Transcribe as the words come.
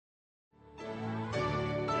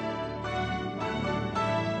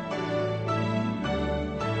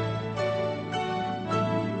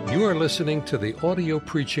You are listening to the audio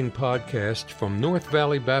preaching podcast from North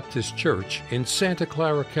Valley Baptist Church in Santa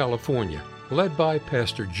Clara, California, led by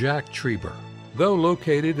Pastor Jack Trieber. Though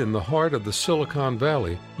located in the heart of the Silicon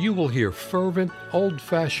Valley, you will hear fervent,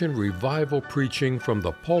 old-fashioned revival preaching from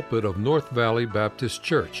the pulpit of North Valley Baptist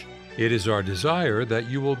Church. It is our desire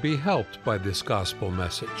that you will be helped by this gospel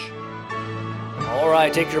message. All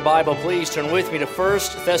right, take your Bible, please. Turn with me to 1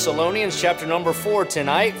 Thessalonians chapter number 4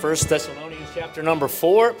 tonight. 1 Thessalonians chapter number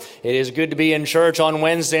 4. It is good to be in church on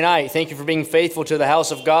Wednesday night. Thank you for being faithful to the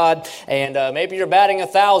house of God. And maybe you're batting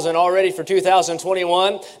 1,000 already for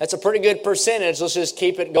 2021. That's a pretty good percentage. Let's just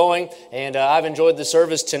keep it going. And I've enjoyed the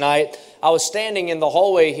service tonight. I was standing in the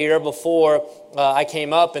hallway here before I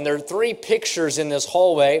came up, and there are 3 pictures in this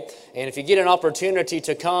hallway. And if you get an opportunity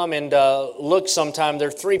to come and look sometime, there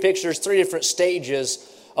are 3 pictures, 3 different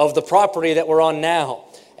stages of the property that we're on now.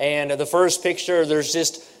 And the first picture, there's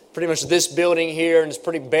just pretty much this building here, and it's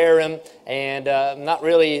pretty barren and not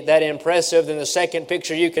really that impressive. Then the second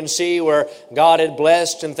picture you can see where God had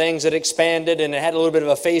blessed and things had expanded, and it had a little bit of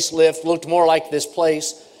a facelift, looked more like this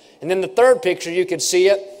place. And then the third picture, you could see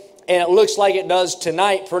it, and it looks like it does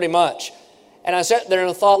tonight pretty much. And I sat there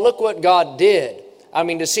and thought, look what God did. I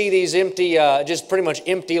mean, to see these empty, just pretty much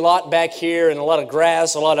empty lot back here, and a lot of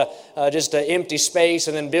grass, a lot of just empty space,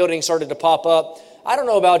 and then buildings started to pop up. I don't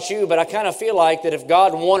know about you, but I kind of feel like that if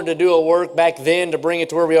God wanted to do a work back then to bring it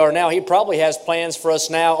to where we are now, He probably has plans for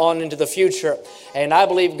us now on into the future. And I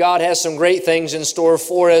believe God has some great things in store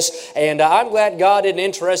for us. And I'm glad God isn't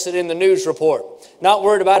interested in the news report. Not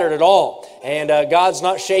worried about it at all. And God's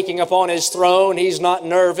not shaking up on His throne. He's not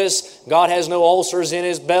nervous. God has no ulcers in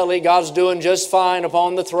His belly. God's doing just fine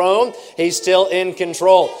upon the throne. He's still in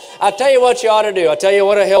control. I tell you what you ought to do. I tell you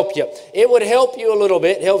what will help you. It would help you a little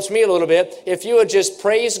bit. It helps me a little bit if you would just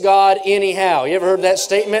praise God anyhow. You ever heard that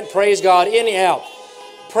statement? Praise God anyhow.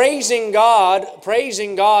 Praising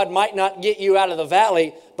God might not get you out of the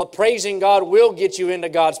valley, but praising God will get you into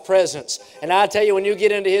God's presence. And I tell you, when you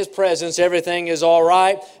get into His presence, everything is all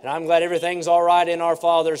right. And I'm glad everything's all right in our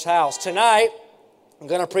Father's house. Tonight, I'm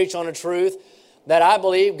going to preach on a truth that I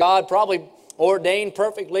believe God probably ordained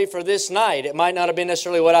perfectly for this night. It might not have been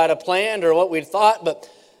necessarily what I'd have planned or what we'd thought, but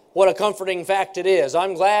what a comforting fact it is.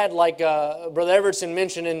 I'm glad, like Brother Evertson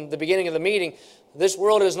mentioned in the beginning of the meeting, this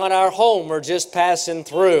world is not our home. We're just passing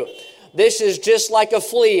through. This is just like a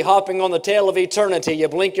flea hopping on the tail of eternity. You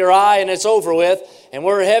blink your eye and it's over with, and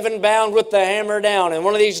we're heaven bound with the hammer down. And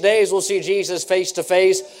one of these days we'll see Jesus face to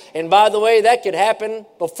face. And by the way, that could happen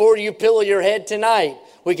before you pillow your head tonight.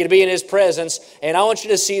 We could be in His presence. And I want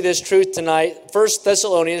you to see this truth tonight. 1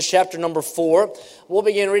 Thessalonians chapter number 4. We'll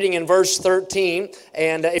begin reading in verse 13.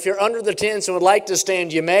 And if you're under the tents and would like to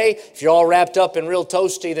stand, you may. If you're all wrapped up and real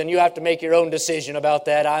toasty, then you have to make your own decision about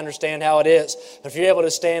that. I understand how it is. But if you're able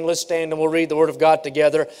to stand, let's stand and we'll read the Word of God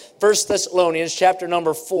together. 1 Thessalonians chapter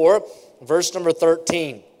number 4, verse number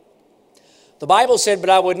 13. The Bible said,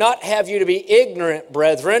 "But I would not have you to be ignorant,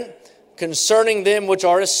 brethren, concerning them which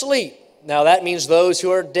are asleep." Now that means those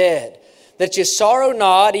who are dead. "That ye sorrow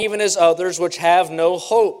not, even as others which have no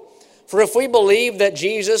hope. For if we believe that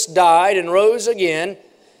Jesus died and rose again,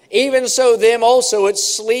 even so them also which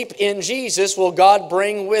sleep in Jesus will God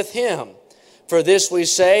bring with Him. For this we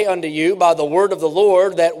say unto you by the word of the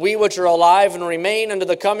Lord, that we which are alive and remain unto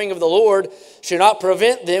the coming of the Lord shall not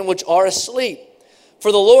prevent them which are asleep.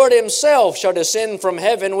 For the Lord Himself shall descend from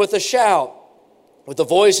heaven with a shout, with the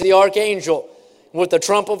voice of the archangel, with the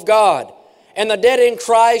trump of God, and the dead in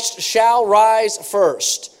Christ shall rise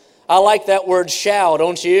first." I like that word shall,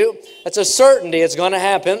 don't you? That's a certainty. It's going to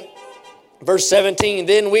happen. Verse 17,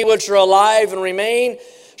 "Then we which are alive and remain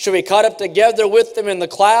shall be caught up together with them in the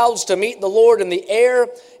clouds to meet the Lord in the air,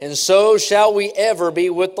 and so shall we ever be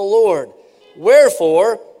with the Lord.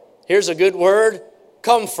 Wherefore," here's a good word,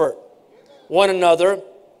 "comfort one another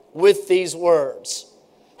with these words."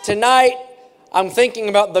 Tonight, I'm thinking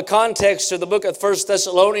about the context of the book of 1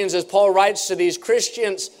 Thessalonians as Paul writes to these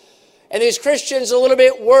Christians. And these Christians are a little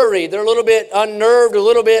bit worried. They're a little bit unnerved, a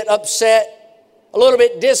little bit upset, a little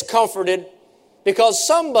bit discomforted because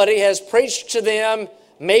somebody has preached to them,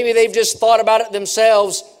 maybe they've just thought about it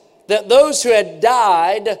themselves, that those who had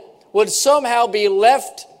died would somehow be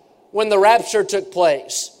left when the rapture took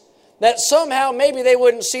place. That somehow maybe they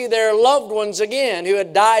wouldn't see their loved ones again who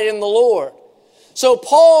had died in the Lord. So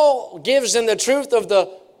Paul gives them the truth of the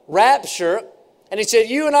rapture. And he said,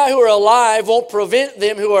 you and I who are alive won't prevent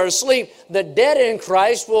them who are asleep. The dead in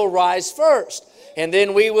Christ will rise first. And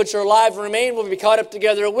then we which are alive and remain will be caught up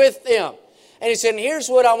together with them. And he said, and here's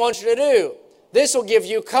what I want you to do. This will give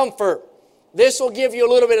you comfort. This will give you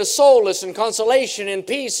a little bit of solace and consolation and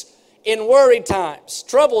peace in worried times,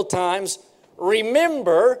 troubled times,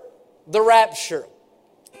 remember the rapture.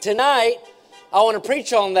 Tonight, I want to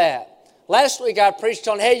preach on that. Last week I preached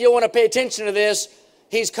on, hey, you want to pay attention to this.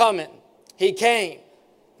 He's coming. He came.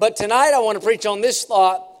 But tonight I want to preach on this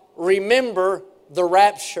thought, remember the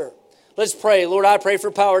rapture. Let's pray. Lord, I pray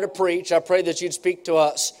for power to preach. I pray that you'd speak to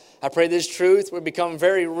us. I pray this truth would become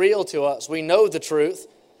very real to us. We know the truth,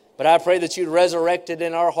 but I pray that you'd resurrect it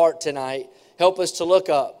in our heart tonight. Help us to look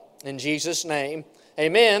up. In Jesus' name,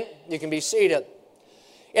 amen. You can be seated.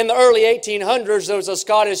 In the early 1800s, there was a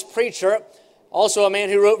Scottish preacher, also a man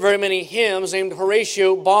who wrote very many hymns, named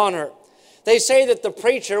Horatio Bonner. They say that the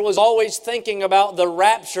preacher was always thinking about the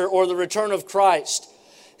rapture or the return of Christ.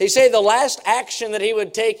 They say the last action that he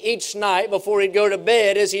would take each night before he'd go to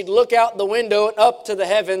bed is he'd look out the window and up to the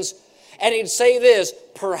heavens and he'd say this,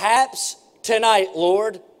 perhaps tonight,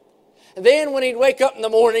 Lord. And then when he'd wake up in the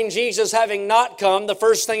morning, Jesus having not come, the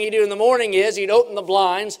first thing he'd do in the morning is he'd open the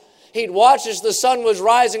blinds, he'd watch as the sun was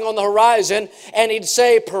rising on the horizon, and he'd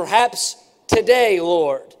say, perhaps today,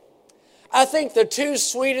 Lord. I think the two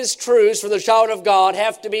sweetest truths for the child of God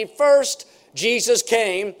have to be, first, Jesus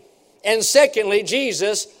came, and secondly,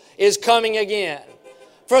 Jesus is coming again.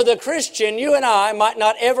 For the Christian, you and I might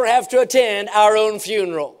not ever have to attend our own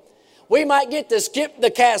funeral. We might get to skip the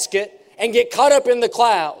casket and get caught up in the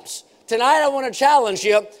clouds. Tonight I want to challenge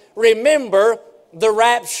you, remember the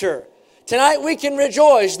rapture. Tonight we can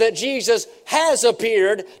rejoice that Jesus has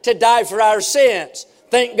appeared to die for our sins.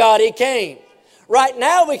 Thank God he came. Right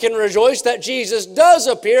now we can rejoice that Jesus does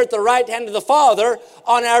appear at the right hand of the Father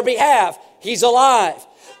on our behalf. He's alive.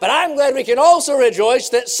 But I'm glad we can also rejoice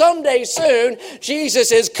that someday soon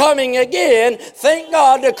Jesus is coming again. Thank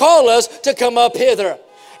God to call us to come up hither.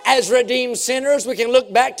 As redeemed sinners, we can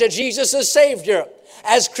look back to Jesus as Savior.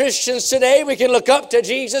 As Christians today, we can look up to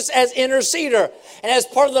Jesus as interceder. And as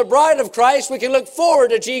part of the bride of Christ, we can look forward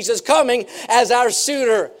to Jesus coming as our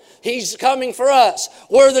suitor. He's coming for us.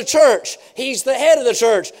 We're the church. He's the head of the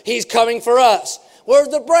church. He's coming for us. We're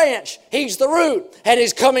the branch. He's the root. And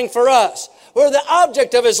he's coming for us. We're the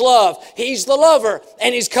object of his love. He's the lover,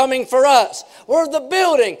 and he's coming for us. We're the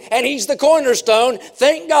building, and he's the cornerstone.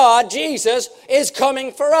 Thank God Jesus is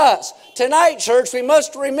coming for us. Tonight, church, we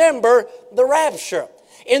must remember the rapture.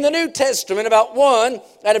 In the New Testament, about 1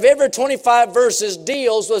 out of every 25 verses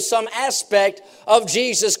deals with some aspect of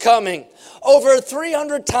Jesus coming. Over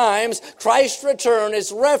 300 times, Christ's return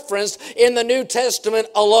is referenced in the New Testament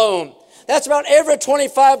alone. That's about every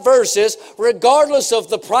 25 verses, regardless of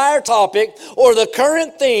the prior topic or the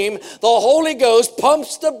current theme. The Holy Ghost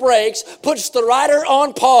pumps the brakes, puts the writer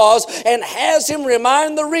on pause, and has him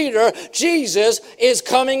remind the reader, Jesus is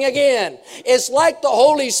coming again. It's like the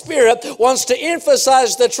Holy Spirit wants to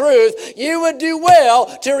emphasize the truth. You would do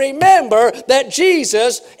well to remember that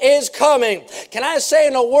Jesus is coming. Can I say,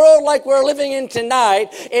 in a world like we're living in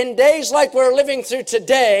tonight, in days like we're living through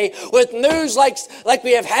today, with news like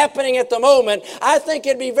we have happening at the moment, I think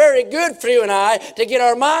it'd be very good for you and I to get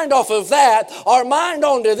our mind off of that, our mind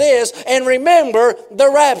onto this, and remember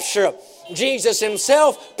the rapture. Jesus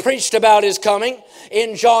himself preached about his coming.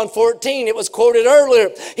 In John 14, it was quoted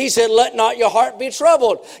earlier. He said, let not your heart be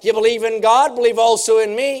troubled. You believe in God, believe also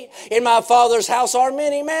in me. In my Father's house are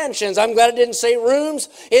many mansions. I'm glad it didn't say rooms.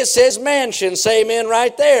 It says mansions. Say amen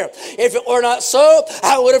right there. If it were not so,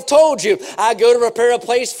 I would have told you. I go to prepare a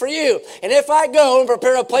place for you. And if I go and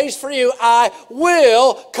prepare a place for you, I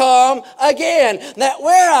will come again. That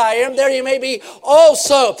where I am, there you may be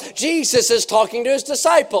also. Jesus is talking to his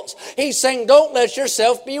disciples. He's saying, don't let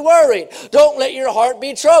yourself be worried. Don't let your heart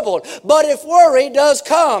be troubled. But if worry does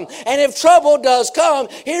come, and if trouble does come,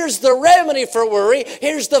 here's the remedy for worry.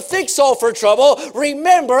 Here's the fix-all for trouble.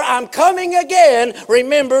 Remember, I'm coming again.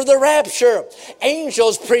 Remember the rapture.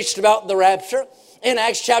 Angels preached about the rapture. In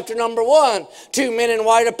Acts chapter number 1, 2 men in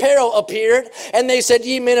white apparel appeared, and they said,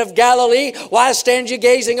 ye men of Galilee, why stand you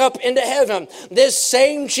gazing up into heaven? This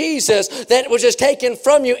same Jesus that was just taken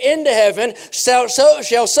from you into heaven shall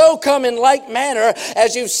so come in like manner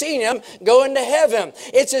as you've seen him go into heaven.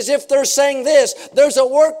 It's as if they're saying this, there's a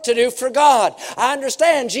work to do for God. I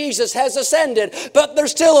understand Jesus has ascended, but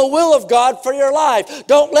there's still a will of God for your life.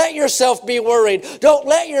 Don't let yourself be worried. Don't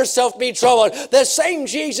let yourself be troubled. The same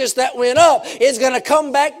Jesus that went up is going to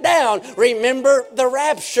come back down. Remember the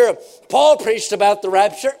rapture. Paul preached about the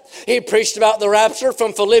rapture. He preached about the rapture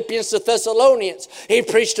from Philippians to Thessalonians. He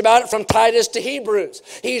preached about it from Titus to Hebrews.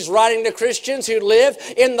 He's writing to Christians who live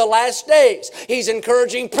in the last days. He's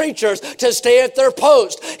encouraging preachers to stay at their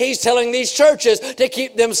post. He's telling these churches to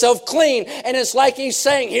keep themselves clean. And it's like he's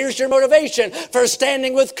saying, here's your motivation for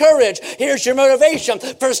standing with courage. Here's your motivation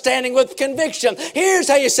for standing with conviction. Here's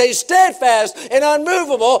how you say steadfast and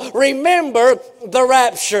unmovable. Remember the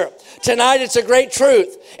rapture. Tonight it's a great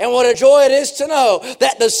truth. And what a joy it is to know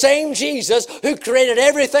that the same Jesus who created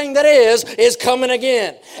everything that is coming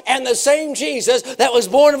again. And the same Jesus that was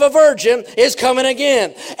born of a virgin is coming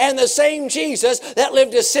again. And the same Jesus that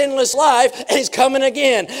lived a sinless life is coming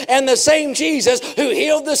again. And the same Jesus who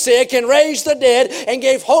healed the sick and raised the dead and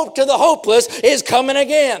gave hope to the hopeless is coming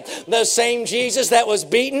again. The same Jesus that was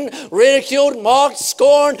beaten, ridiculed, mocked,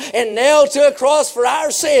 scorned, and nailed to a cross for our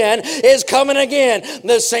sin is coming again.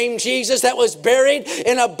 The same Jesus that was buried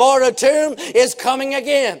in a borrowed tomb is coming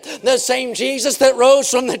again. The same Jesus that rose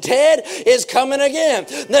from the dead is coming again.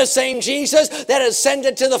 The same Jesus that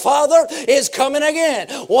ascended to the Father is coming again.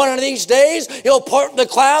 One of these days, he'll part the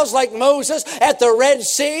clouds like Moses at the Red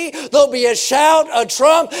Sea. There'll be a shout, a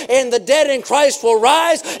trump, and the dead in Christ will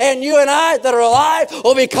rise, and you and I that are alive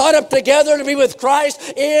will be caught up together to be with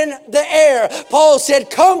Christ in the air. Paul said,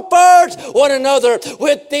 comfort one another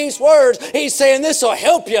with these words. He's saying this will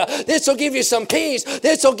help you. This will give you some peace.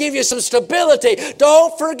 This will give you some stability.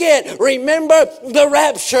 Don't forget. Remember the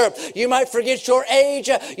rapture. You might forget your age.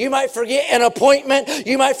 You might forget an appointment.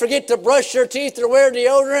 You might forget to brush your teeth or wear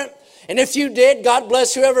deodorant. And if you did, God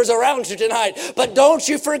bless whoever's around you tonight. But don't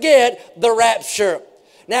you forget the rapture.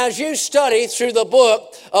 Now, as you study through the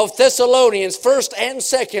book of Thessalonians, 1st and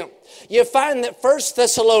 2nd, you find that 1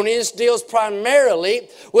 Thessalonians deals primarily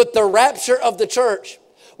with the rapture of the church,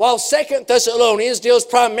 while 2 Thessalonians deals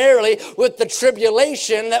primarily with the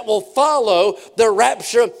tribulation that will follow the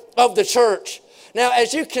rapture of the church. Now,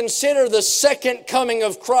 as you consider the second coming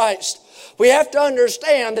of Christ, we have to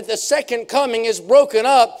understand that the second coming is broken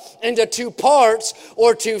up into two parts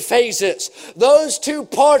or two phases. Those two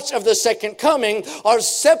parts of the second coming are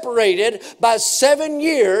separated by 7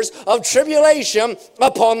 years of tribulation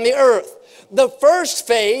upon the earth. The first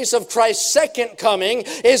phase of Christ's second coming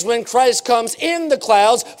is when Christ comes in the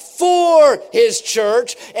clouds for his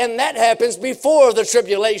church, and that happens before the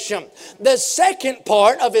tribulation. The second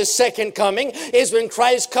part of his second coming is when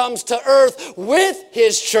Christ comes to earth with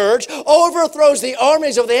his church, overthrows the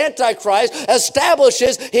armies of the Antichrist,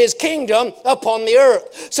 establishes his kingdom upon the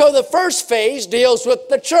earth. So the first phase deals with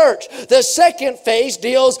the church. The second phase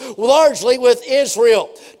deals largely with Israel.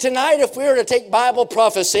 Tonight, if we were to take Bible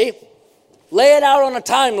prophecy, lay it out on a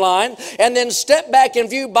timeline, and then step back and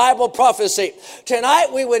view Bible prophecy. Tonight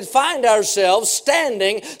we would find ourselves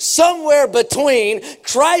standing somewhere between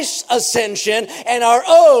Christ's ascension and our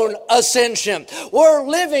own ascension. We're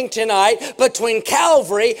living tonight between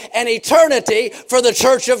Calvary and eternity for the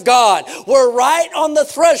church of God. We're right on the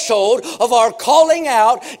threshold of our calling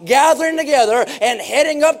out, gathering together, and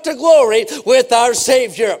heading up to glory with our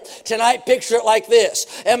Savior. Tonight, picture it like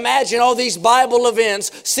this. Imagine all these Bible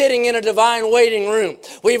events sitting in a divine waiting room.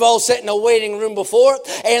 We've all sat in a waiting room before,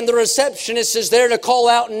 and the receptionist is there to call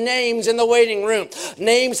out names in the waiting room.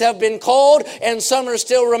 Names have been called, and some are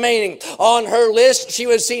still remaining. On her list, she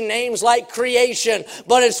would see names like creation,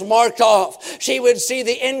 but it's marked off. She would see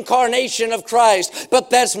the incarnation of Christ, but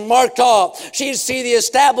that's marked off. She'd see the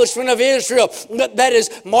establishment of Israel, but that is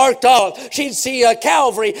marked off. She'd see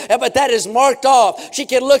Calvary, but that is marked off. She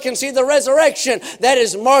could look and see the resurrection, that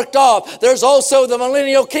is marked off. There's also the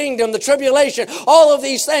millennial kingdom, the tribulation, all of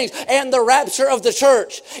these things, and the rapture of the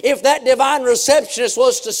church. If that divine receptionist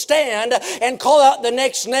was to stand and call out the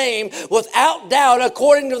next name, without doubt,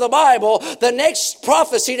 according to the Bible, the next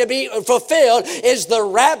prophecy to be fulfilled is the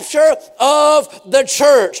rapture of the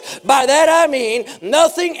church. By that I mean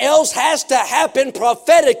nothing else has to happen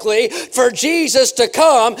prophetically for Jesus to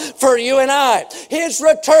come for you and I. His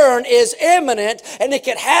return is imminent, and it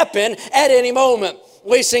can happen at any moment.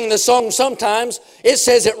 We sing the song sometimes. It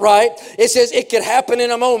says it right. It says it could happen in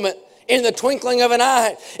a moment. In the twinkling of an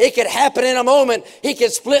eye. It could happen in a moment. He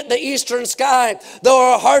could split the eastern sky.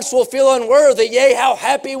 Though our hearts will feel unworthy, yea, how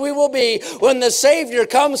happy we will be when the Savior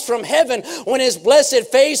comes from heaven, when his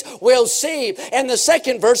blessed face we'll see. And the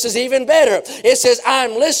second verse is even better. It says,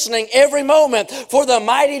 I'm listening every moment for the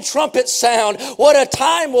mighty trumpet sound. What a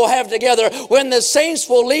time we'll have together when the saints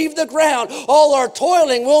will leave the ground. All our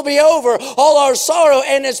toiling will be over. All our sorrow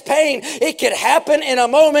and its pain. It could happen in a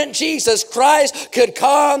moment. Jesus Christ could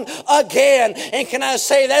come again. And can I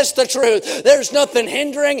say that's the truth? There's nothing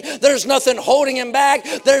hindering. There's nothing holding him back.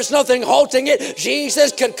 There's nothing halting it.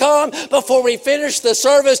 Jesus could come before we finish the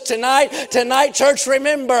service tonight. Tonight, church,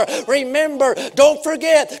 remember, don't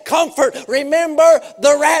forget, comfort, remember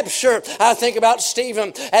the rapture. I think about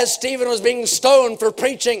Stephen. As Stephen was being stoned for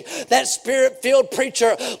preaching, that Spirit-filled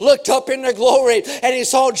preacher looked up into glory and he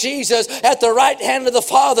saw Jesus at the right hand of the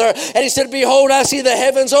Father, and he said, behold, I see the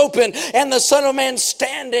heavens open and the Son of Man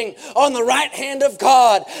standing on the right hand of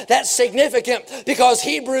God. That's significant because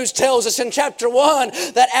Hebrews tells us in chapter 1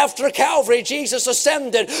 that after Calvary, Jesus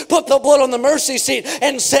ascended, put the blood on the mercy seat,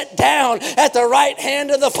 and sat down at the right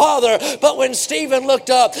hand of the Father. But when Stephen looked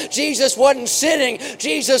up, Jesus wasn't sitting,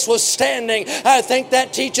 Jesus was standing. I think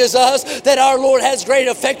that teaches us that our Lord has great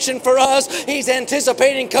affection for us. He's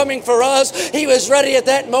anticipating coming for us. He was ready at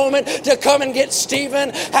that moment to come and get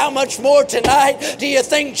Stephen. How much more tonight do you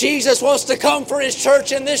think Jesus wants to come for his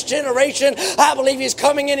church in this generation? I believe he's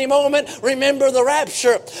coming any moment. Remember the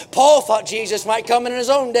rapture. Paul thought Jesus might come in his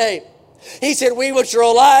own day. He said, we which are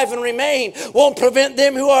alive and remain won't prevent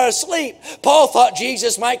them who are asleep. Paul thought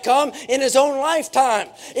Jesus might come in his own lifetime.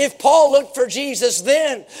 If Paul looked for Jesus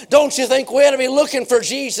then, don't you think we ought to be looking for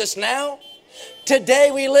Jesus now?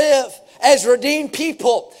 Today we live as redeemed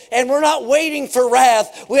people, and we're not waiting for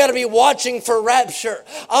wrath. We ought to be watching for rapture.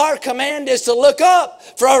 Our command is to look up,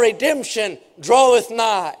 for our redemption draweth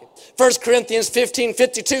nigh. 1 Corinthians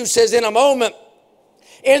 15:52 says, in a moment,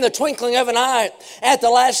 in the twinkling of an eye, at the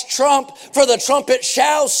last trump, for the trumpet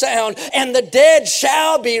shall sound, and the dead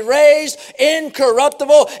shall be raised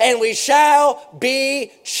incorruptible, and we shall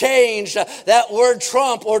be changed. That word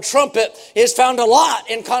trump or trumpet is found a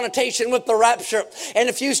lot in connotation with the rapture. And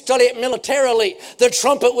if you study it militarily, the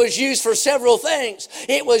trumpet was used for several things.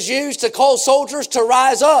 It was used to call soldiers to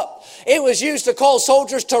rise up. It was used to call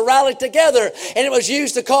soldiers to rally together. And it was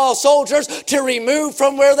used to call soldiers to remove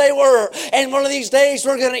from where they were. And one of these days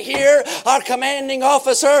we're going to hear our commanding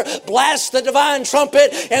officer blast the divine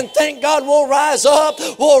trumpet, and thank God we'll rise up,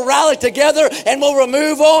 we'll rally together, and we'll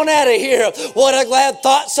remove on out of here. What a glad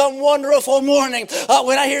thought some wonderful morning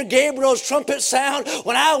when I hear Gabriel's trumpet sound,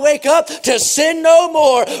 when I wake up to sin no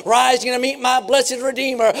more, rising to meet my blessed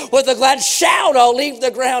Redeemer. With a glad shout I'll leave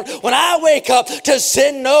the ground when I wake up to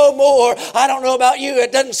sin no more. I don't know about you,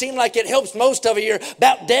 it doesn't seem like it helps most of you. You're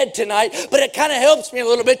about dead tonight, but it kind of helps me a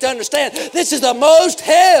little bit to understand this is the most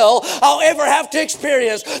hell I'll ever have to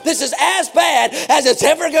experience. This is as bad as it's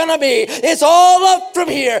ever going to be. It's all up from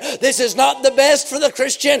here. This is not the best for the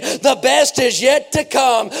Christian. The best is yet to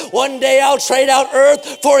come. One day I'll trade out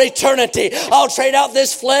earth for eternity. I'll trade out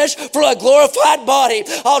this flesh for a glorified body.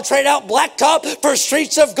 I'll trade out blacktop for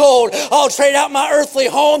streets of gold. I'll trade out my earthly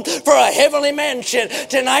home for a heavenly mansion.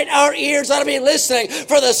 Tonight our ears ought to be listening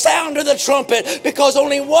for the sound of the trumpet, because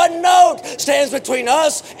only one note stands between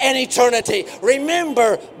us and eternity.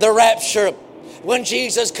 Remember the rapture. When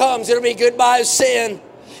Jesus comes, it'll be goodbye sin.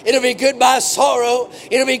 It'll be goodbye sorrow.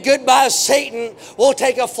 It'll be goodbye Satan. We'll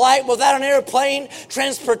take a flight without an airplane,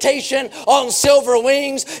 transportation on silver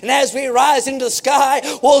wings. And as we rise into the sky,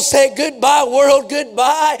 we'll say goodbye world,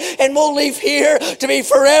 goodbye. And we'll leave here to be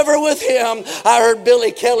forever with him. I heard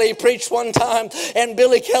Billy Kelly preach one time. And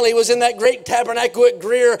Billy Kelly was in that great tabernacle at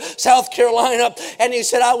Greer, South Carolina. And he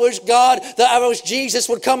said, I wish Jesus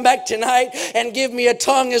would come back tonight and give me a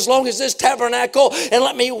tongue as long as this tabernacle and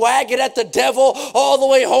let me wag it at the devil all the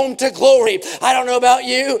way home to glory. I don't know about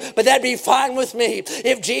you, but that'd be fine with me.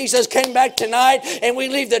 If Jesus came back tonight and we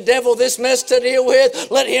leave the devil this mess to deal with,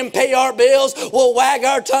 let him pay our bills, we'll wag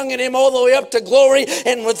our tongue at him all the way up to glory,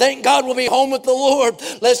 and we'll thank God we'll be home with the Lord.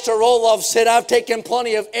 Lester Roloff said, I've taken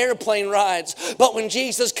plenty of airplane rides, but when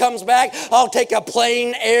Jesus comes back, I'll take a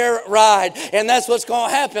plain air ride. And that's what's going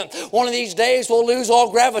to happen. One of these days we'll lose all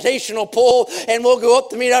gravitational pull and we'll go up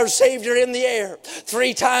to meet our Savior in the air.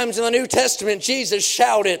 3 times in the New Testament, Jesus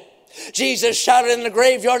shouted in the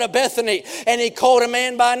graveyard of Bethany, and he called a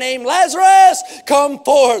man by name, Lazarus, come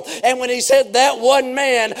forth. And when he said that one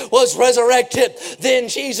man was resurrected, then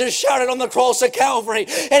Jesus shouted on the cross of Calvary,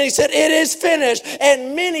 and he said, it is finished.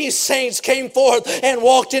 And many saints came forth and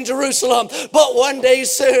walked in Jerusalem. But one day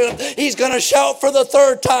soon, he's going to shout for the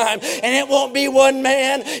 3rd time, and it won't be one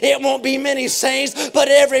man, it won't be many saints, but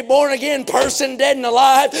every born again person, dead and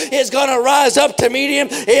alive, is going to rise up to meet him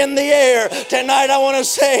in the air. Tonight I want to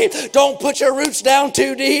say, don't put your roots down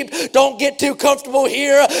too deep. Don't get too comfortable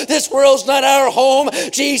here. This world's not our home.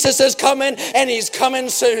 Jesus is coming, and he's coming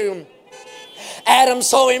soon. Adam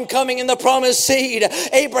saw him coming in the promised seed.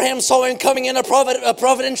 Abraham saw him coming in a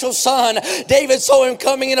providential son. David saw him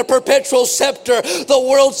coming in a perpetual scepter. The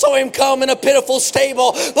world saw him come in a pitiful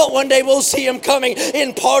stable. But one day we'll see him coming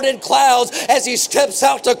in parted clouds as he steps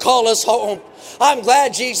out to call us home. I'm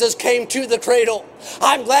glad Jesus came to the cradle.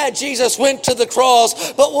 I'm glad Jesus went to the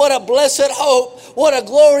cross. But what a blessed hope. What a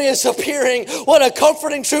glorious appearing. What a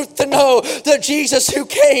comforting truth to know. The Jesus who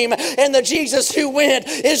came and the Jesus who went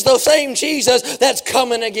is the same Jesus that's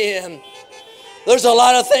coming again. There's a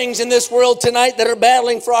lot of things in this world tonight that are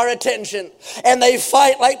battling for our attention. And they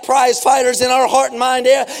fight like prize fighters in our heart and mind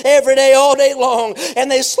every day, all day long. And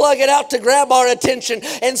they slug it out to grab our attention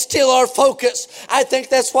and steal our focus. I think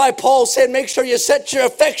that's why Paul said, make sure you set your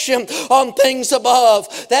affection on things above.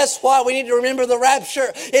 That's why we need to remember the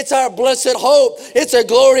rapture. It's our blessed hope. It's a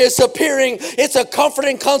glorious appearing. It's a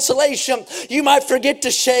comforting consolation. You might forget to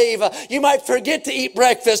shave. You might forget to eat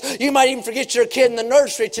breakfast. You might even forget your kid in the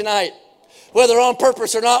nursery tonight. Whether on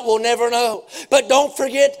purpose or not, we'll never know. But don't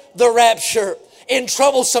forget the rapture. In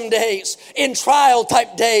troublesome days, in trial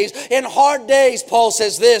type days, in hard days, Paul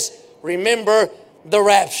says this, remember the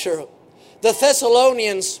rapture. The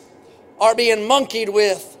Thessalonians are being monkeyed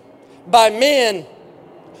with by men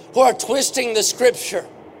who are twisting the scripture.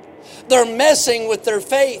 They're messing with their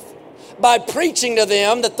faith by preaching to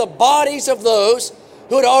them that the bodies of those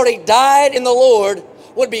who had already died in the Lord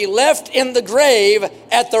would be left in the grave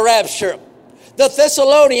at the rapture. The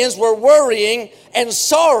Thessalonians were worrying and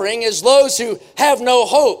sorrowing as those who have no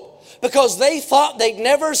hope because they thought they'd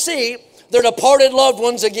never see their departed loved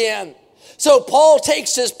ones again. So Paul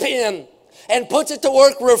takes his pen and puts it to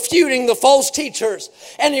work refuting the false teachers.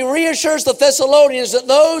 And he reassures the Thessalonians that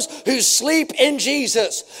those who sleep in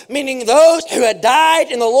Jesus, meaning those who had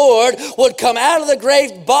died in the Lord, would come out of the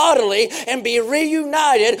grave bodily and be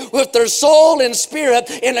reunited with their soul and spirit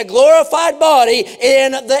in a glorified body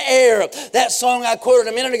in the air. That song I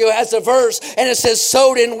quoted a minute ago has a verse, and it says,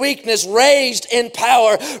 sowed in weakness, raised in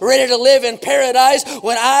power, ready to live in paradise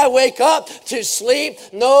when I wake up to sleep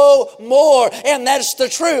no more. And that's the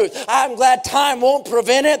truth. I'm glad time won't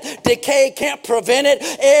prevent it. Decay can't prevent it.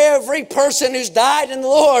 Every person who's died in the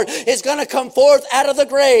Lord is going to come forth out of the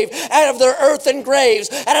grave, out of their earthen graves,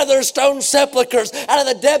 out of their stone sepulchres, out of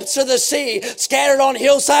the depths of the sea, scattered on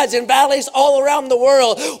hillsides and valleys all around the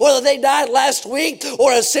world, whether they died last week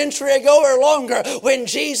or a century ago or longer. When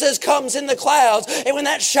Jesus comes in the clouds and when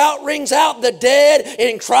that shout rings out, the dead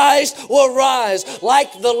in Christ will rise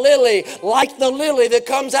like the lily that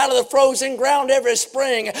comes out of the frozen ground every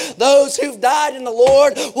spring. Those who've died in the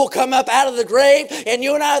Lord will come up out of the grave, and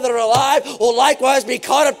you and I that are alive will likewise be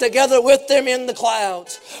caught up together with them in the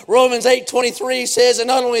clouds. Romans 8:23 says, and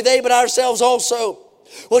not only they, but ourselves also,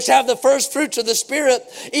 which have the first fruits of the Spirit,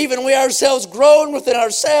 even we ourselves groan within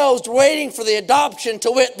ourselves, waiting for the adoption,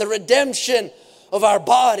 to wit, the redemption of our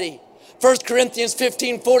body. 1 Corinthians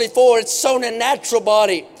 15:44, it's sown a natural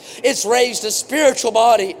body. It's raised a spiritual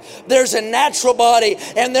body. There's a natural body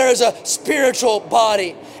and there is a spiritual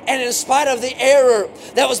body. And in spite of the error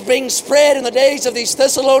that was being spread in the days of these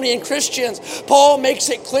Thessalonian Christians, Paul makes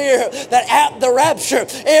it clear that at the rapture,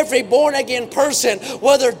 every born-again person,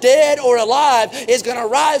 whether dead or alive, is going to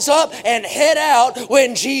rise up and head out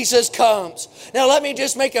when Jesus comes. Now let me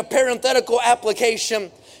just make a parenthetical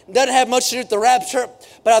application. It doesn't have much to do with the rapture,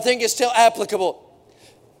 but I think it's still applicable.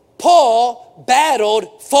 Paul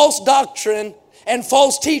battled false doctrine and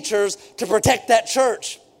false teachers to protect that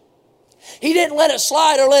church. He didn't let it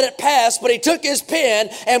slide or let it pass, but he took his pen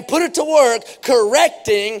and put it to work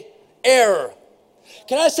correcting error.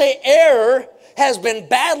 Can I say error has been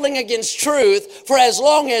battling against truth for as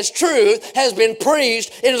long as truth has been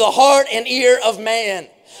preached into the heart and ear of man.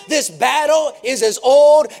 This battle is as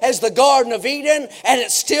old as the Garden of Eden, and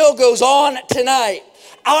it still goes on tonight.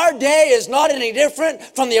 Our day is not any different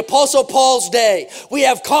from the Apostle Paul's day. We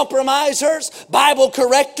have compromisers, Bible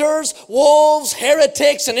correctors, wolves,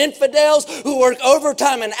 heretics, and infidels who work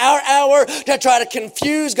overtime in our hour to try to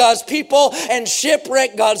confuse God's people and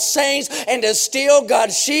shipwreck God's saints and to steal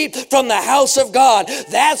God's sheep from the house of God.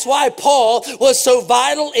 That's why Paul was so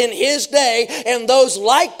vital in his day, and those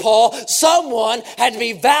like Paul, someone had to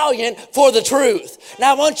be valiant for the truth.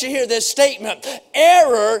 Now I want you to hear this statement.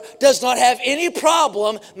 Error does not have any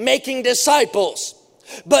problem making disciples,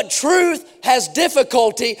 but truth has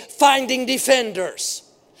difficulty finding defenders.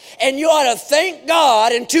 And you ought to thank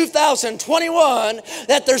God in 2021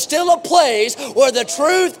 that there's still a place where the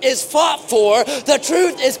truth is fought for, the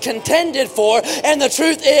truth is contended for, and the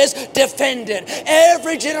truth is defended.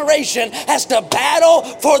 Every generation has to battle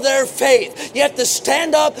for their faith. You have to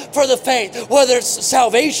stand up for the faith. Whether it's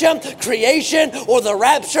salvation, creation, or the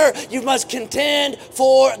rapture, you must contend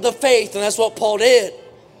for the faith. And that's what Paul did.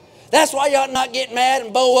 That's why you ought not get mad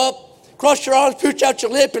and bow up, cross your arms, pooch out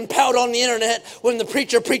your lip, and pout on the internet when the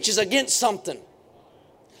preacher preaches against something.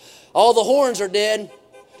 All the horns are dead.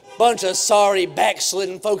 Bunch of sorry,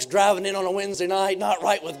 backslidden folks driving in on a Wednesday night, not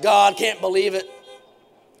right with God, can't believe it.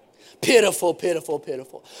 Pitiful, pitiful,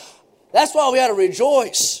 pitiful. That's why we ought to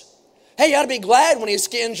rejoice. Hey, you ought to be glad when he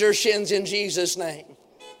skins your shins in Jesus' name.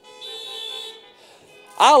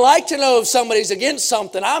 I like to know if somebody's against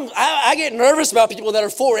something. I get nervous about people that are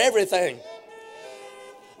for everything.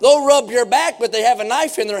 They'll rub your back, but they have a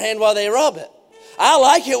knife in their hand while they rub it. I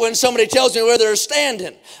like it when somebody tells me where they're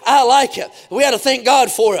standing. I like it. We ought to thank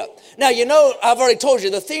God for it. Now, you know, I've already told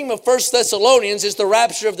you, the theme of 1 Thessalonians is the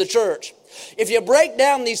rapture of the church. If you break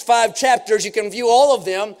down these 5 chapters, you can view all of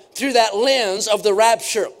them through that lens of the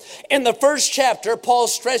rapture. In the first chapter, Paul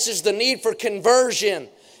stresses the need for conversion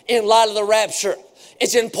in light of the rapture.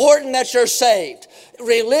 It's important that you're saved.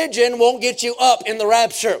 Religion won't get you up in the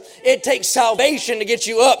rapture. It takes salvation to get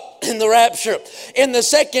you up in the rapture. In the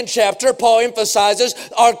second chapter, Paul emphasizes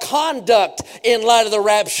our conduct in light of the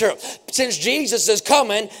rapture. Since Jesus is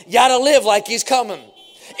coming, you got to live like he's coming.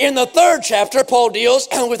 In the third chapter, Paul deals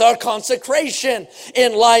with our consecration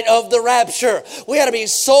in light of the rapture. We ought to be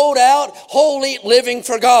sold out, holy, living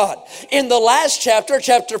for God. In the last chapter,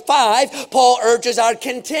 chapter 5, Paul urges our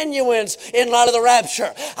continuance in light of the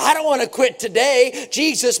rapture. I don't want to quit today.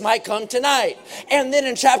 Jesus might come tonight. And then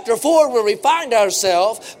in chapter 4, where we find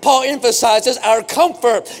ourselves, Paul emphasizes our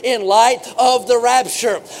comfort in light of the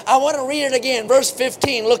rapture. I want to read it again. Verse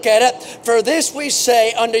 15, look at it. For this we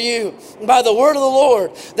say unto you, by the word of the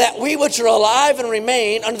Lord, that we which are alive and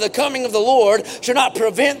remain unto the coming of the Lord shall not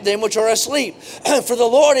prevent them which are asleep. For the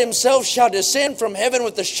Lord himself shall descend from heaven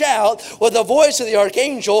with a shout, with the voice of the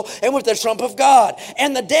archangel, and with the trump of God.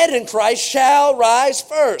 And the dead in Christ shall rise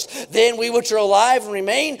first. Then we which are alive and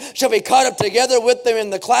remain shall be caught up together with them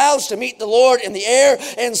in the clouds to meet the Lord in the air.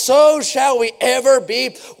 And so shall we ever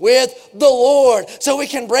be with the Lord. So we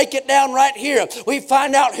can break it down right here. We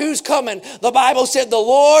find out who's coming. The Bible said the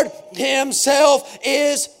Lord himself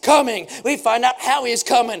is coming. We find out how he's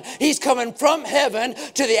coming. He's coming from heaven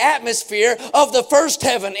to the atmosphere of the first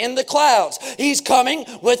heaven in the clouds. He's coming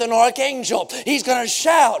with an archangel. He's going to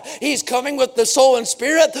shout. He's coming with the soul and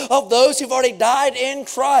spirit of those who've already died in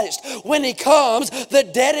Christ. When he comes, the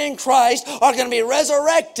dead in Christ are going to be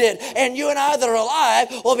resurrected, and you and I that are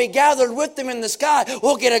alive will be gathered with them in the sky.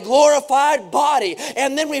 We'll get a glorified body,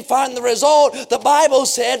 and then we find the result. The Bible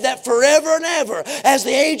said that forever and ever, as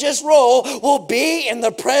the ages roll, we'll be in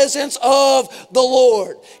the presence of the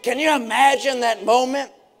Lord. Can you imagine that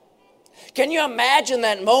moment? Can you imagine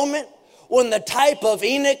that moment when the type of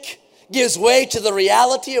Enoch gives way to the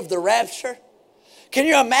reality of the rapture? Can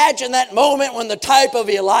you imagine that moment when the type of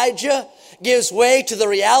Elijah gives way to the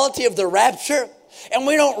reality of the rapture? And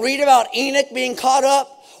we don't read about Enoch being caught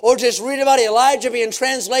up or just read about Elijah being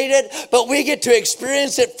translated, but we get to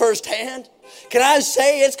experience it firsthand. Can I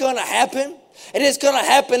say it's going to happen? And it's going to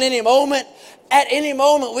happen any moment. At any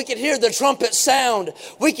moment, we could hear the trumpet sound.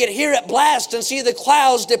 We could hear it blast and see the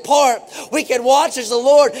clouds depart. We could watch as the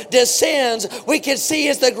Lord descends. We could see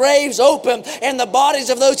as the graves open and the bodies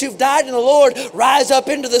of those who've died in the Lord rise up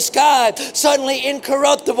into the sky. Suddenly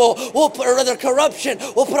incorruptible, corruption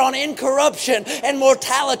will put on incorruption, and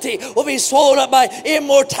mortality will be swallowed up by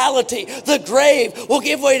immortality. The grave will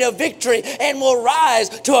give way to victory and will rise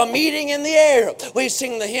to a meeting in the air. We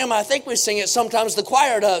sing the hymn, I think we sing it sometimes, the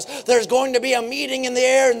choir does. There's going to be a meeting in the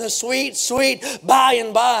air in the sweet, sweet by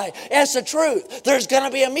and by. That's the truth. There's going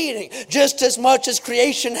to be a meeting. Just as much as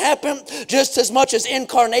creation happened, just as much as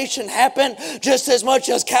incarnation happened, just as much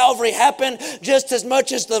as Calvary happened, just as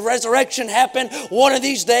much as the resurrection happened, one of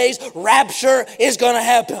these days, rapture is going to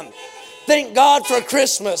happen. Thank God for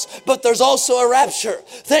Christmas, but there's also a rapture.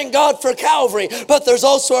 Thank God for Calvary, but there's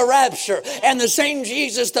also a rapture. And the same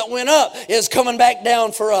Jesus that went up is coming back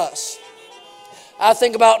down for us. I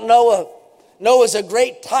think about Noah. Noah's a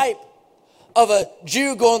great type of a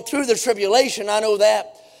Jew going through the tribulation, I know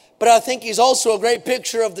that. But I think he's also a great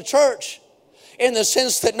picture of the church in the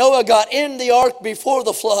sense that Noah got in the ark before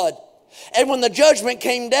the flood. And when the judgment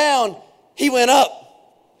came down, he went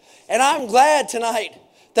up. And I'm glad tonight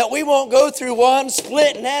that we won't go through one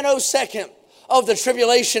split nanosecond of the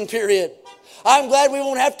tribulation period. I'm glad we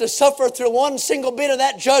won't have to suffer through one single bit of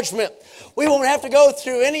that judgment. We won't have to go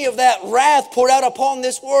through any of that wrath poured out upon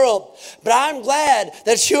this world. But I'm glad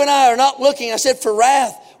that you and I are not looking, I said, for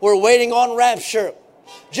wrath. We're waiting on rapture.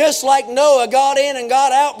 Just like Noah got in and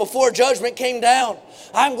got out before judgment came down.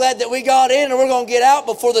 I'm glad that we got in and we're going to get out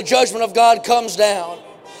before the judgment of God comes down.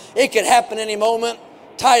 It could happen any moment.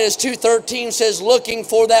 Titus 2:13 says, looking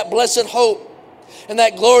for that blessed hope and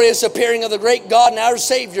that glorious appearing of the great God and our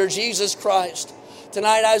Savior, Jesus Christ.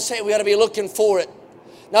 Tonight I say we ought to be looking for it.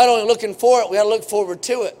 Not only looking for it, we ought to look forward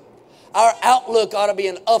to it. Our outlook ought to be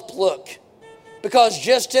an uplook. Because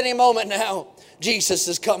just any moment now, Jesus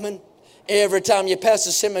is coming. Every time you pass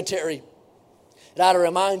a cemetery, it ought to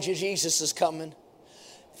remind you Jesus is coming.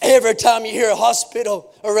 Every time you hear a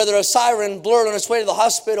hospital, or rather a siren blurt on its way to the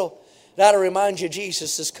hospital, it ought to remind you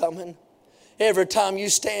Jesus is coming. Every time you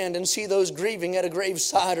stand and see those grieving at a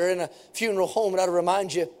graveside or in a funeral home, it ought to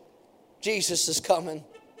remind you Jesus is coming.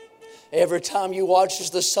 Every time you watch as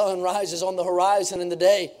the sun rises on the horizon in the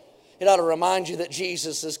day, it ought to remind you that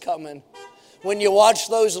Jesus is coming. When you watch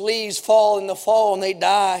those leaves fall in the fall and they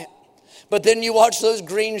die, but then you watch those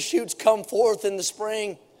green shoots come forth in the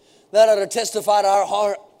spring, that ought to testify to our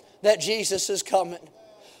heart that Jesus is coming.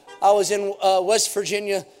 I was in West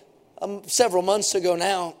Virginia several months ago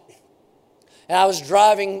now, and I was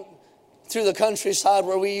driving through the countryside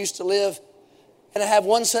where we used to live, and I have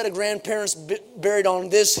one set of grandparents buried on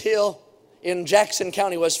this hill in Jackson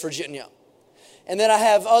County, West Virginia. And then I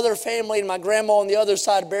have other family and my grandma on the other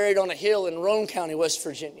side buried on a hill in Roane County, West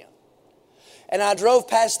Virginia. And I drove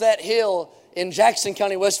past that hill in Jackson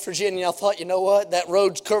County, West Virginia. I thought, you know what? That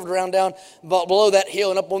road's curved around down below that hill,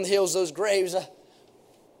 and up on the hills, those graves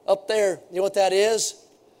up there. You know what that is?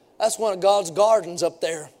 That's one of God's gardens up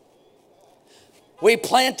there. We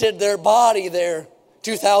planted their body there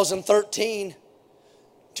 2013.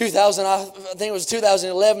 I think it was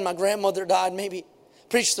 2011, my grandmother died, maybe.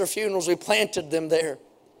 Preached their funerals, we planted them there.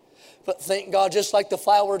 But thank God, just like the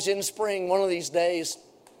flowers in spring, one of these days,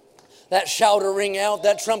 that shout will ring out,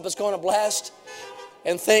 that trumpet's going to blast,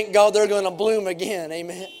 and thank God they're going to bloom again,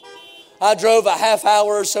 amen. I drove a half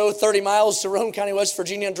hour or so, 30 miles to Roane County, West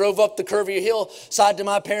Virginia, and drove up the curvy hillside to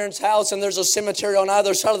my parents' house, and there's a cemetery on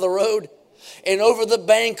either side of the road. And over the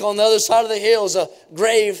bank on the other side of the hill is a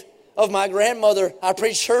grave of my grandmother. I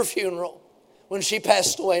preached her funeral when she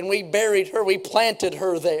passed away, and we buried her. We planted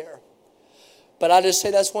her there. But I just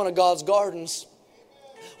say that's one of God's gardens.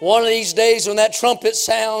 One of these days when that trumpet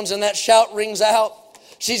sounds and that shout rings out,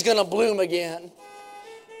 she's going to bloom again.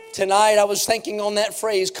 Tonight I was thinking on that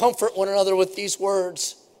phrase, comfort one another with these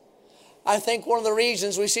words. I think one of the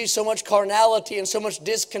reasons we see so much carnality and so much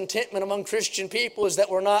discontentment among Christian people is that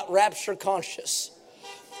we're not rapture conscious.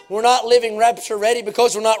 We're not living rapture ready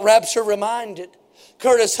because we're not rapture reminded.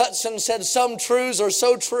 Curtis Hudson said some truths are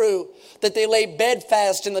so true that they lay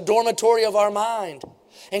bedfast in the dormitory of our mind.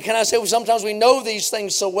 And can I say, sometimes we know these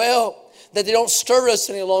things so well that they don't stir us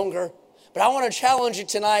any longer. But I want to challenge you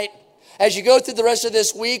tonight as you go through the rest of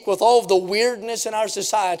this week with all of the weirdness in our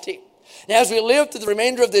society. And as we live through the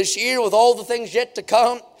remainder of this year with all the things yet to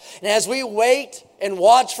come, and as we wait and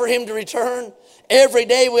watch for Him to return, every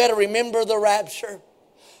day we ought to remember the rapture.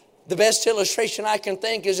 The best illustration I can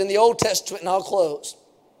think is in the Old Testament, and I'll close.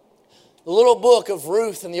 The little book of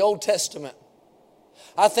Ruth in the Old Testament.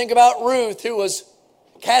 I think about Ruth, who was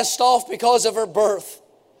cast off because of her birth.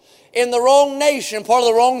 In the wrong nation, part of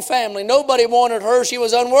the wrong family. Nobody wanted her. She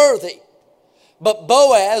was unworthy. But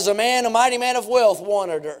Boaz, a mighty man of wealth,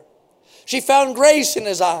 wanted her. She found grace in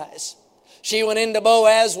his eyes. She went into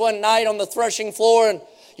Boaz one night on the threshing floor, and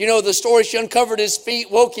you know the story. She uncovered his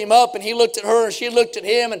feet, woke him up, and he looked at her, and she looked at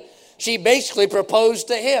him, and she basically proposed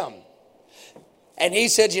to him. And he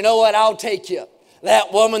said, you know what, I'll take you.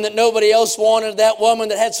 That woman that nobody else wanted, that woman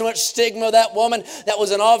that had so much stigma, that woman that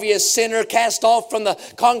was an obvious sinner cast off from the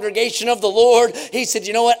congregation of the Lord. He said,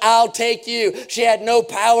 you know what, I'll take you. She had no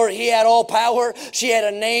power. He had all power. She had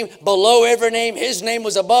a name below every name. His name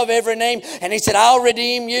was above every name. And he said, I'll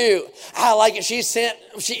redeem you. I like it.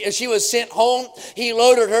 She was sent home. He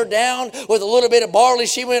loaded her down with a little bit of barley.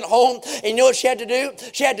 She went home. And you know what she had to do?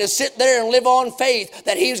 She had to sit there and live on faith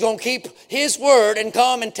that he was going to keep his word and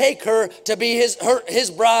come and take her to be her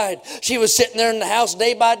his bride. She was sitting there in the house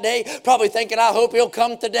day by day, probably thinking, I hope he'll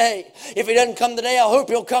come today. If he doesn't come today, I hope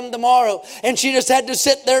he'll come tomorrow. And she just had to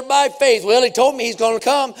sit there by faith. Well, he told me he's going to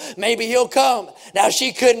come. Maybe he'll come. Now,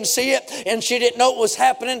 she couldn't see it, and she didn't know what was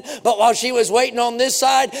happening. But while she was waiting on this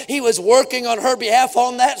side, he was working on her behalf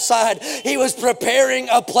on that side. He was preparing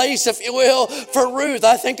a place, if you will, for Ruth.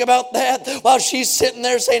 I think about that while she's sitting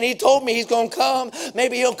there saying, he told me he's going to come.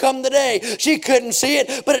 Maybe he'll come today. She couldn't see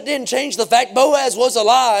it, but it didn't change the fact Boaz was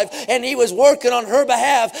alive, and he was working on her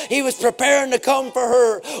behalf. He was preparing to come for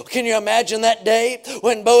her. Can you imagine that day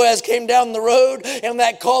when Boaz came down the road, and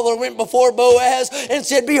that caller went before Boaz and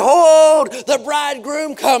said, behold, the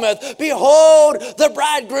bridegroom cometh. Behold, the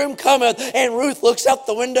bridegroom cometh. And Ruth looks out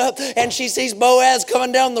the window, and she sees Boaz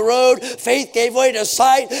coming down the road. Faith gave way to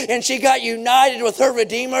sight, and she got united with her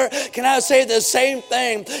Redeemer. Can I say the same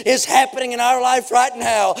thing is happening in our life right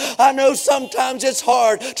now? I know sometimes it's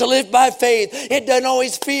hard to live by faith. It doesn't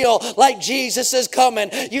always feel like Jesus is coming.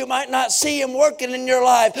 You might not see him working in your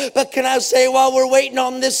life, but can I say, while we're waiting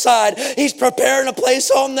on this side, he's preparing a place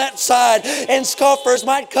on that side. And scoffers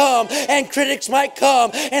might come, and critics might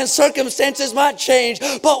come, and circumstances might change,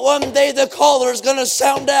 but one day the caller is going to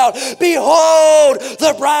sound out, behold,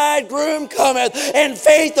 the bridegroom cometh. And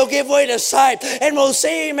faith will give way to sight, and we'll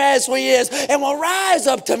see him as he is, and we'll rise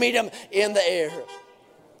up to meet him in the air.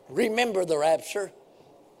 Remember the rapture.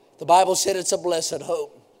 The Bible said it's a blessed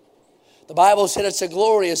hope. The Bible said it's a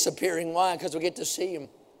glorious appearing. Why? Because we get to see him.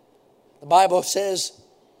 The Bible says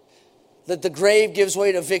that the grave gives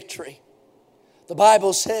way to victory. The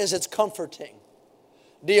Bible says it's comforting.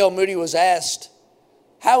 D.L. Moody was asked,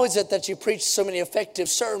 how is it that you preach so many effective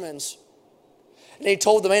sermons? And he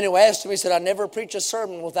told the man who asked him, he said, I never preach a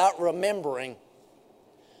sermon without remembering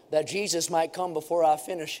that Jesus might come before I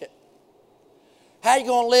finish it. How are you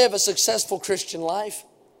going to live a successful Christian life?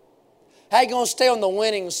 How are you going to stay on the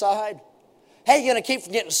winning side? How are you going to keep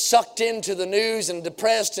from getting sucked into the news and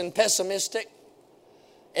depressed and pessimistic?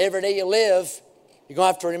 Every day you live, you're going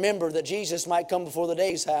to have to remember that Jesus might come before the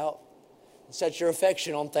day's out and set your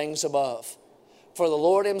affection on things above. For the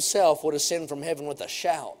Lord himself would ascend from heaven with a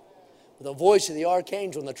shout, with the voice of the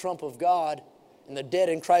archangel and the trump of God, and the dead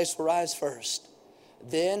in Christ will rise first.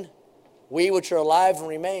 Then we which are alive and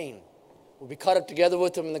remain will be caught up together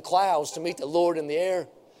with them in the clouds to meet the Lord in the air,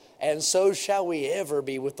 and so shall we ever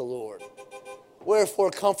be with the Lord. Wherefore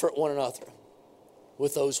comfort one another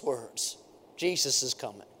with those words. Jesus is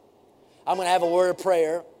coming. I'm going to have a word of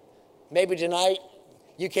prayer. Maybe tonight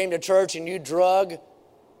you came to church and you drug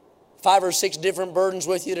 5 or 6 different burdens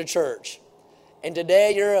with you to church. And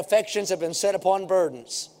today your affections have been set upon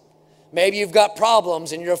burdens. Maybe you've got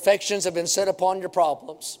problems and your affections have been set upon your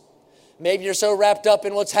problems. Maybe you're so wrapped up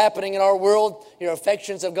in what's happening in our world, your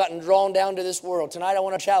affections have gotten drawn down to this world. Tonight I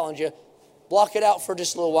want to challenge you. Block it out for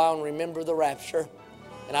just a little while and remember the rapture.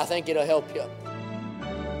 And I think it'll help you.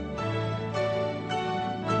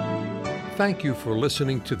 Thank you for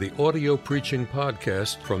listening to the audio preaching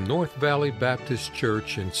podcast from North Valley Baptist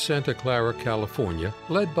Church in Santa Clara, California,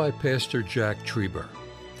 led by Pastor Jack Trieber.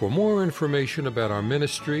 For more information about our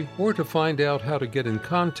ministry or to find out how to get in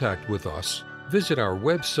contact with us, visit our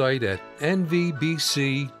website at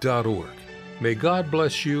nvbc.org. May God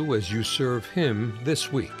bless you as you serve Him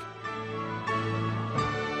this week.